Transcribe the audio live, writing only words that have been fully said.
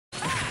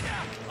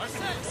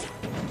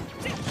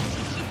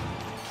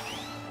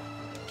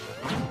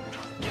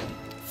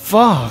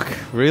Fuck,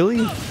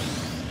 really?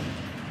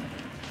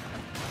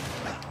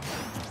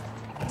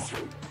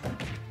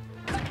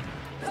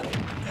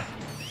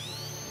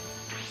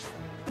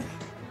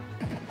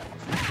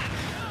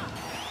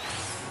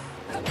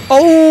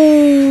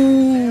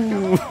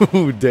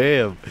 Oh,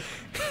 damn.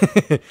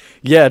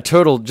 Yeah,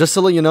 Turtle, just to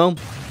let you know,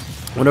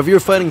 whenever you're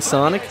fighting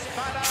Sonic,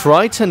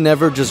 try to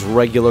never just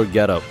regular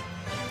get up.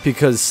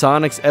 Because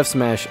Sonic's F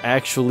smash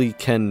actually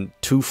can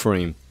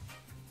 2-frame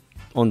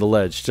on the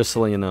ledge, just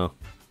to let you know.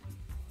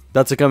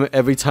 That's like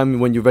every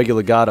time when you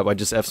regular got up, I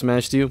just F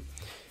smashed you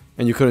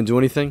and you couldn't do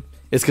anything.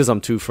 It's because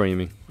I'm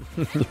 2-framing.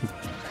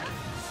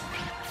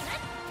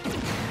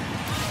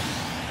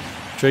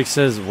 Drake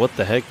says, what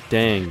the heck?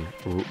 Dang.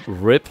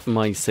 Rip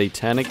my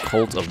satanic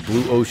cult of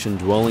blue ocean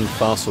dwelling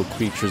fossil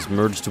creatures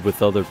merged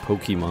with other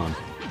Pokemon.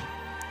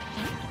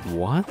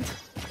 What?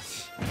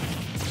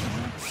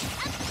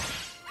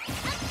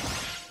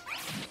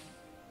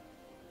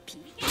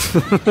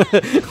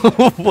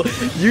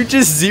 You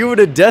just 0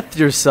 to death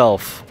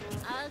yourself.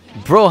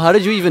 Bro, how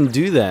did you even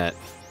do that?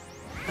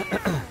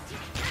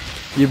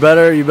 You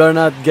better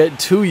not get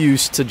too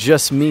used to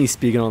just me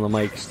speaking on the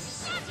mic,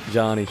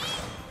 Johnny.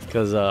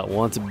 Because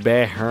once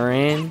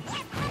Bahrain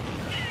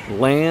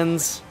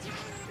lands,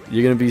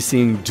 you're gonna be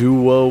seeing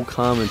duo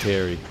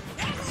commentary.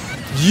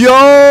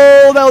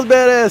 Yo, that was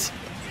badass.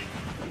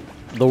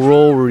 The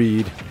roll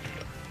read.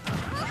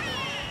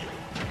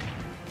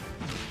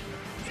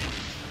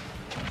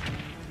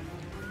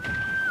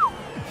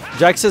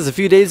 Jack says, a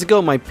few days ago,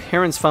 my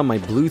parents found my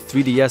blue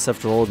 3DS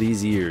after all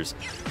these years.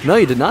 No,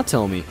 you did not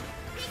tell me.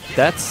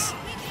 That's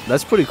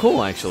pretty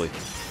cool, actually.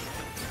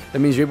 That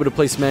means you're able to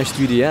play Smash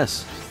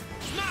 3DS.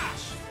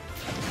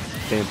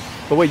 Damn.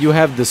 But wait, you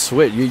have the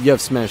Switch. You have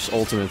Smash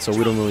Ultimate, so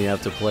we don't really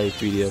have to play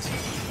 3DS.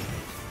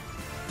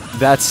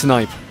 That's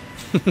snipe.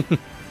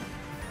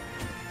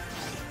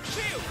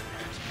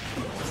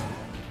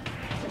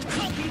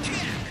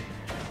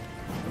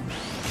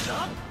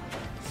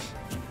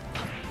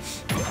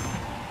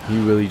 He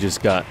really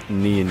just got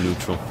knee in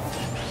neutral.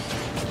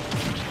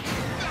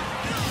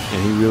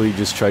 And he really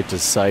just tried to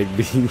side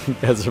beam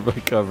as a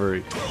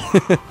recovery.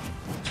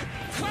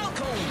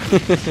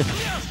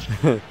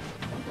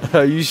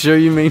 Are you sure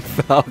you mean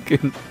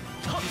Falcon?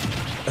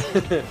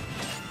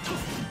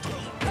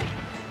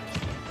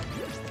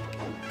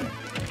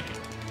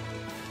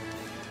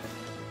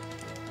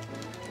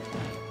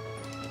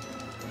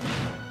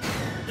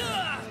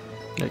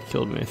 That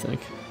killed me, I think.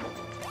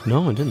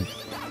 No, it didn't.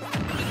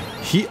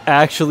 He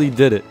actually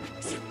did it.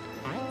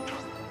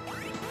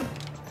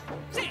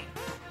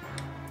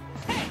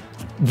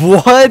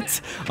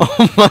 What?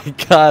 Oh my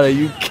god, are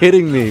you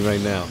kidding me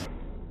right now?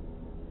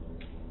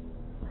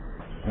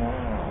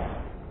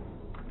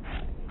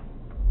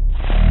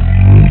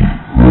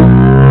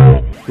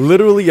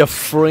 Literally a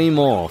frame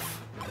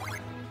off.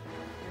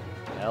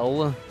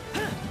 Hell?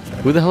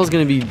 Who the hell is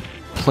gonna be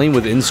playing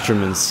with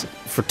instruments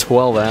for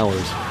 12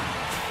 hours?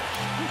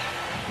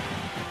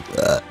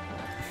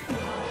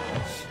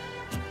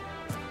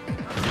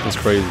 That's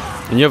crazy.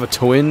 And you have a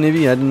twin,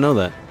 maybe? I didn't know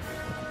that.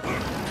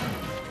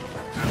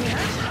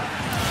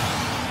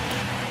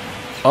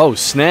 Oh,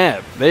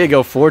 snap. There you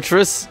go,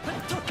 Fortress.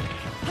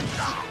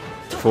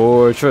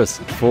 Fortress.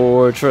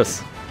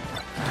 Fortress.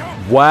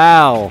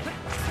 Wow.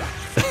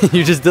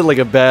 You just did like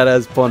a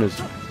badass punish.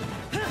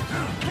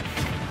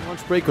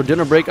 Lunch break or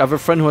dinner break. I have a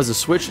friend who has a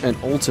Switch and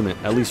Ultimate.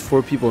 At least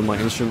 4 people in my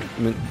instrument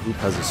group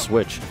has a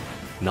Switch.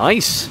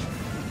 Nice.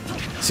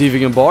 See if you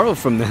can borrow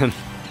from them.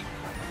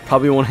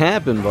 Probably won't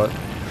happen, but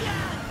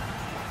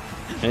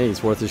hey,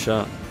 it's worth a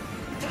shot.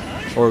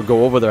 Or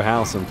go over their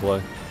house and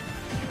play.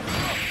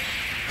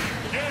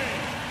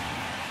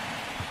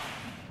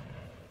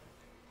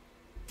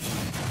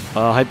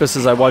 Hypa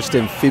says I watched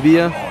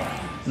Amphibia.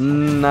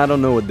 I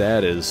don't know what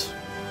that is.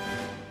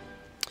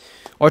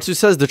 R2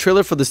 says the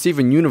trailer for the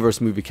Steven Universe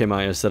movie came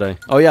out yesterday.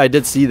 Oh yeah, I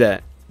did see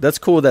that. That's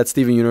cool that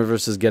Steven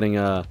Universe is getting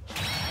no,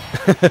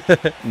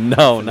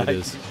 not it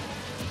is.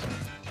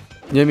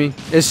 You know what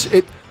I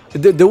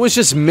mean? There was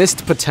just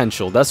missed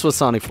potential. That's what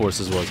Sonic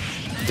Forces was.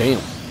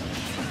 Damn.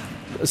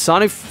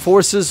 Sonic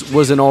Forces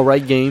was an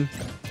alright game.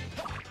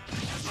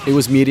 It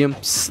was medium,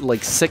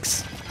 like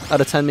 6 out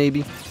of 10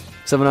 maybe,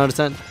 7 out of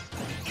 10.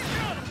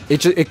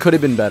 It could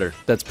have been better.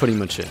 That's pretty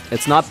much it.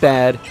 It's not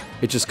bad.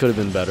 It just could have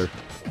been better.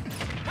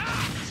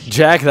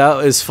 Jack,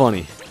 that is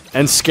funny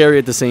and scary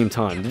at the same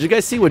time. Did you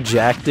guys see what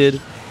Jack did?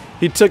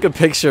 He took a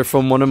picture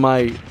from one of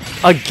my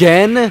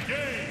again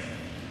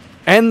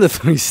and the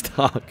 3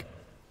 stock.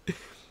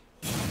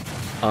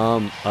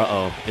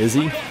 Uh-oh. Is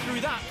he?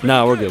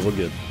 Nah, we're good. We're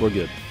good. We're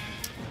good.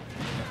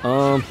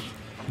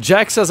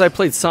 Jack says I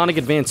played Sonic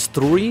Advance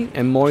 3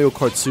 and Mario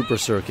Kart Super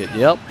Circuit.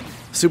 Yep.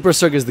 Super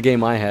Circuit is the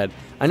game I had.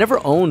 I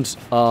never owned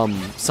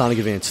Sonic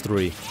Advance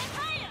 3.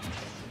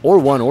 Or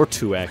 1 or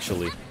 2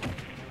 actually.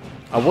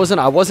 I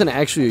wasn't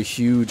actually a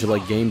huge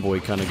like Game Boy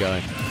kind of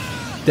guy.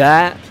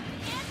 That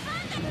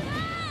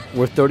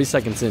we're 30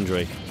 seconds in,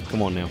 Drake.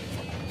 Come on now.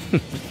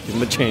 Give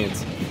him a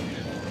chance.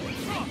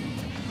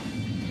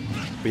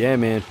 But yeah,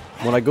 man.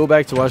 when I go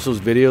back to watch those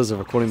videos of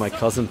recording my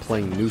cousin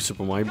playing New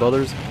Super Mario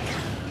Brothers,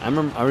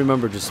 I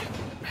remember just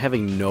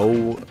having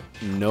no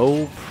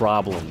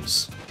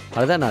problems.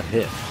 How did that not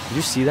hit? Did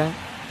you see that?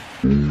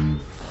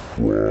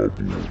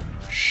 Problems.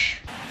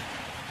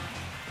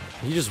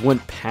 He just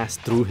went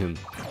past through him.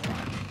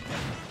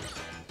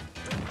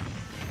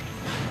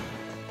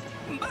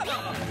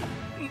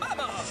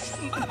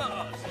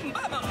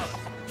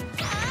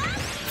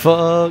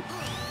 Fuck.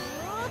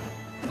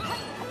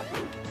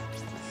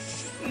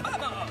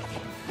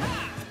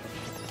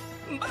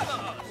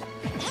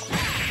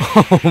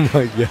 Oh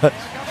my god.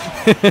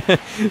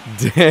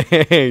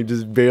 Dang,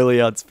 just barely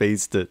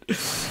outspaced it.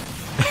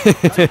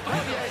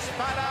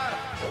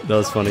 That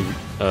was funny,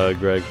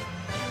 Greg.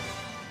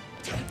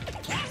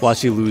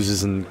 Watch he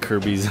loses and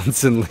Kirby's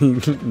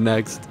instantly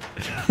next.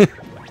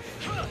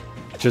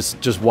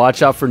 just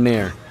watch out for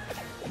Nair.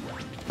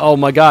 Oh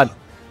my god.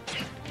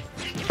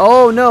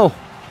 Oh no.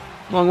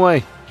 Wrong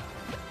way.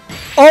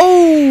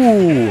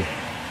 Oh!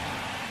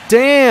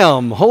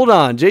 Damn! Hold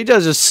on.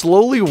 J-Jazz just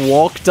slowly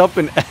walked up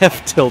and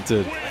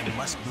F-tilted.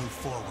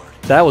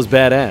 That was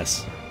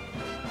badass.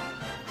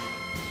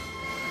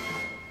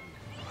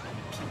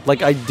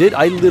 Like I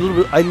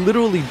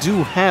literally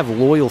do have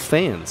loyal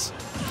fans.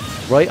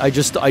 Right? I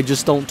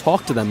just don't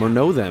talk to them or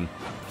know them.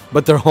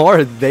 But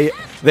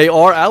they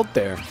are out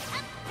there.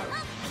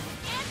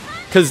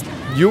 Cause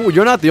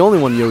you're not the only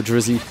one, Yo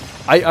Drizzy.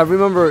 I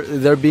remember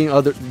there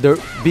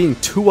being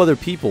 2 other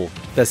people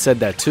that said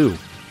that too.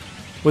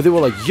 Where they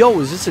were like, yo,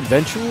 is this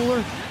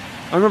Adventureruler?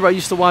 I remember I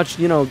used to watch,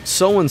 you know,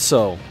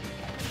 so-and-so.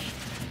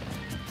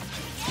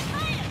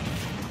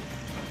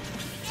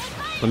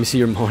 Let me see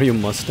your Mario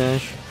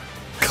mustache.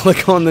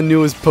 Click on the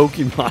newest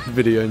Pokemon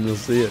video and you'll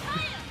see it.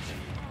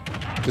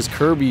 Because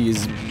Kirby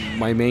is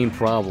my main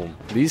problem.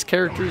 These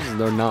characters,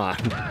 they're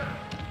not.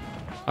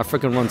 I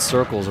freaking run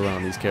circles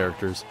around these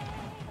characters.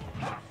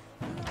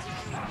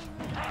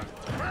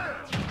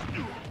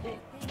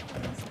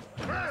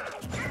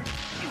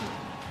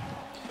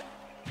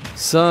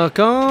 Suck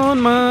on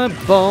my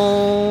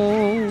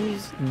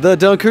balls, the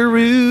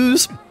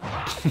Dunkaroos.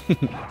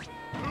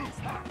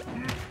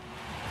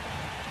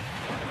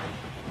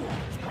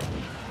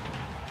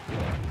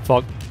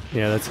 Fuck.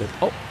 Yeah, that's it.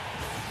 Oh.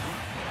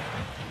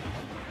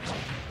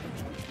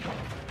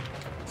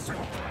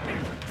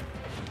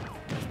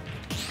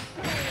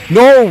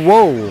 No,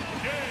 whoa.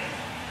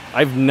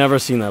 I've never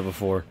seen that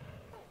before.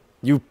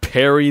 You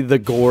parry the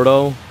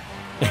Gordo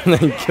and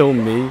then kill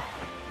me?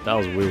 That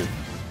was weird.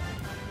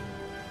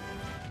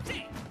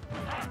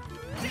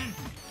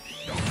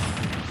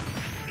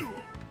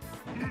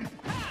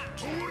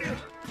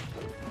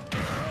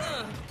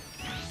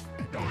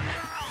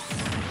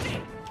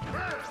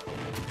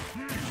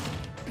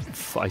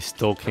 I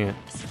still can't.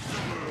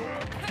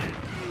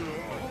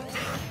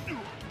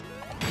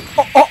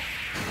 Oh, oh.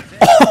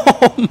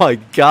 Oh my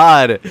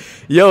god.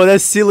 Yo,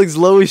 that ceiling's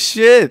low as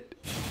shit.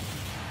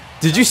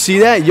 Did you see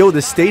that? Yo,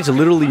 the stage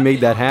literally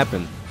made that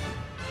happen.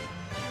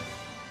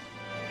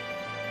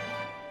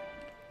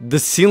 The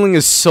ceiling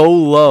is so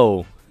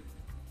low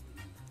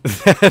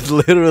that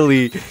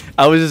literally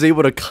I was just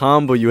able to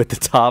combo you at the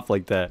top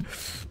like that.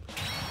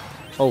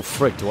 Oh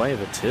frick, do I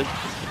have a tip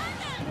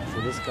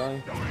for this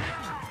guy?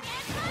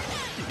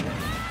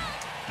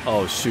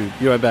 Oh shoot,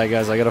 be right back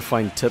guys, I gotta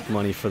find tip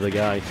money for the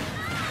guy.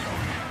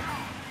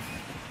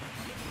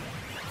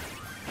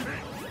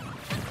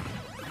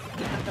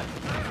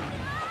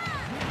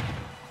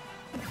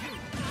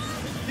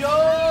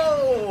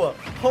 Yo!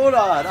 Hold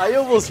on, I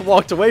almost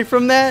walked away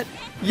from that.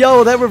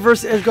 Yo, that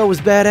reverse edge guard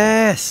was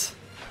badass.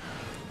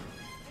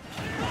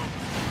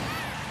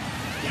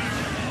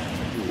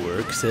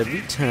 Works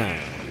every time.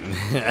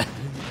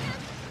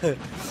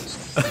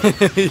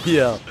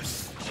 Yo.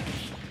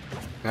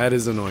 That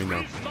is annoying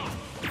though.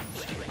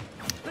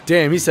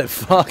 Damn, he said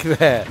fuck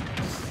that.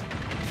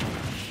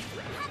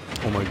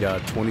 Oh my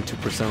god,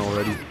 22%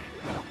 already.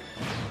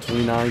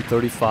 29,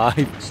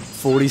 35,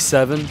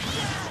 47,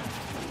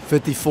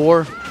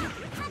 54.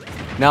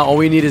 Now all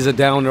we need is a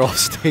down roll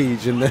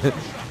stage and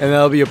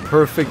that'll be a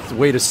perfect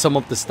way to sum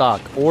up the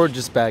stock. Or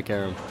just back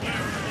air him.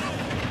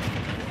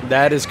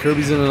 That is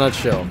Kirby's in a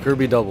nutshell.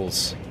 Kirby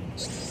doubles.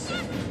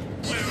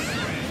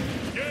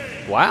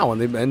 Wow,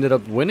 and they ended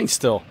up winning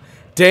still.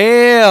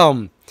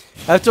 Damn!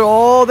 After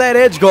all that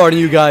edge guarding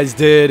you guys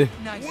did,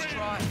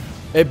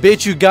 it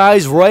bit you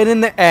guys right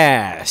in the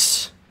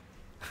ass.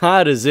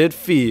 How does it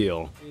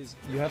feel?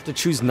 You have to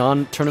choose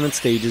non-tournament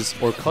stages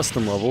or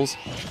custom levels,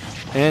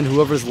 and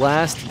whoever's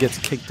last gets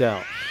kicked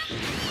out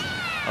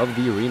of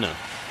the arena.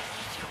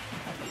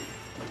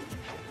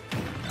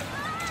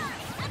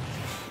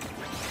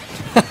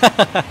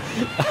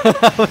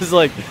 I was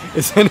like,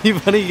 is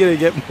anybody gonna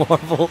get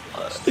Marvel?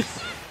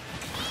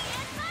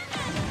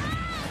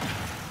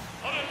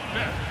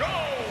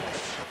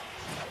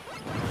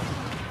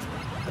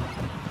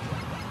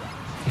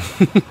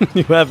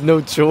 You have no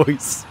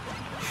choice.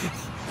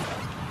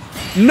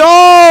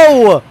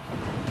 No!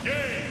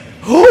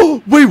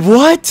 Oh, wait,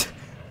 what?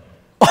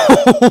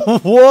 Oh,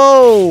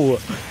 whoa!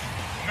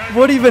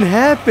 What even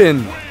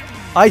happened?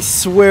 I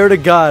swear to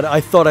God,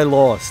 I thought I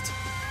lost.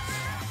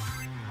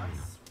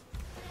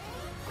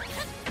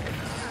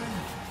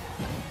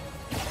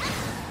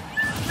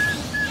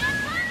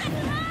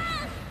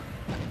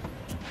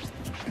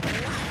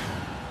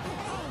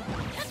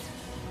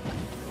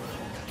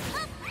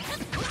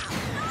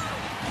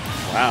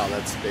 Wow,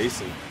 that's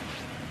spacing.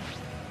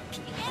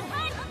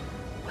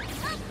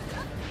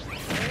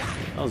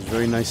 That was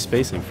very nice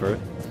spacing for it.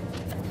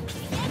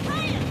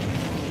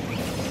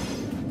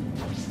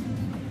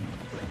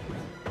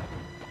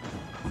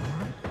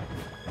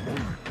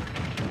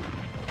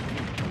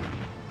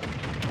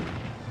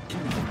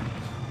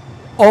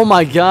 Oh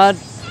my God.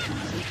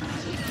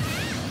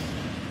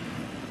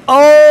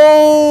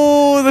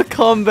 Oh, the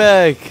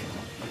comeback.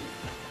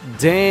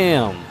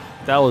 Damn.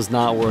 That was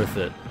not worth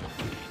it.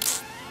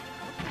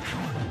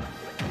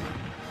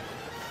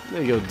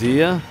 There you go,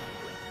 Dia.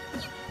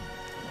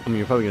 I mean,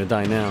 you're probably gonna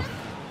die now.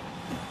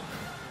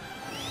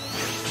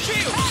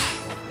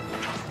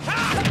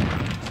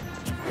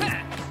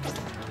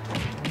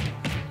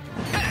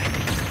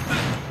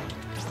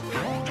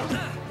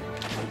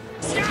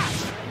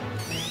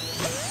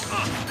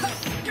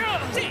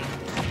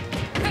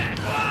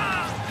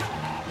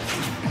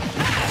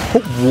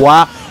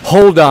 Wow.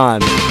 Hold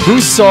on. Who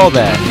saw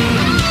that?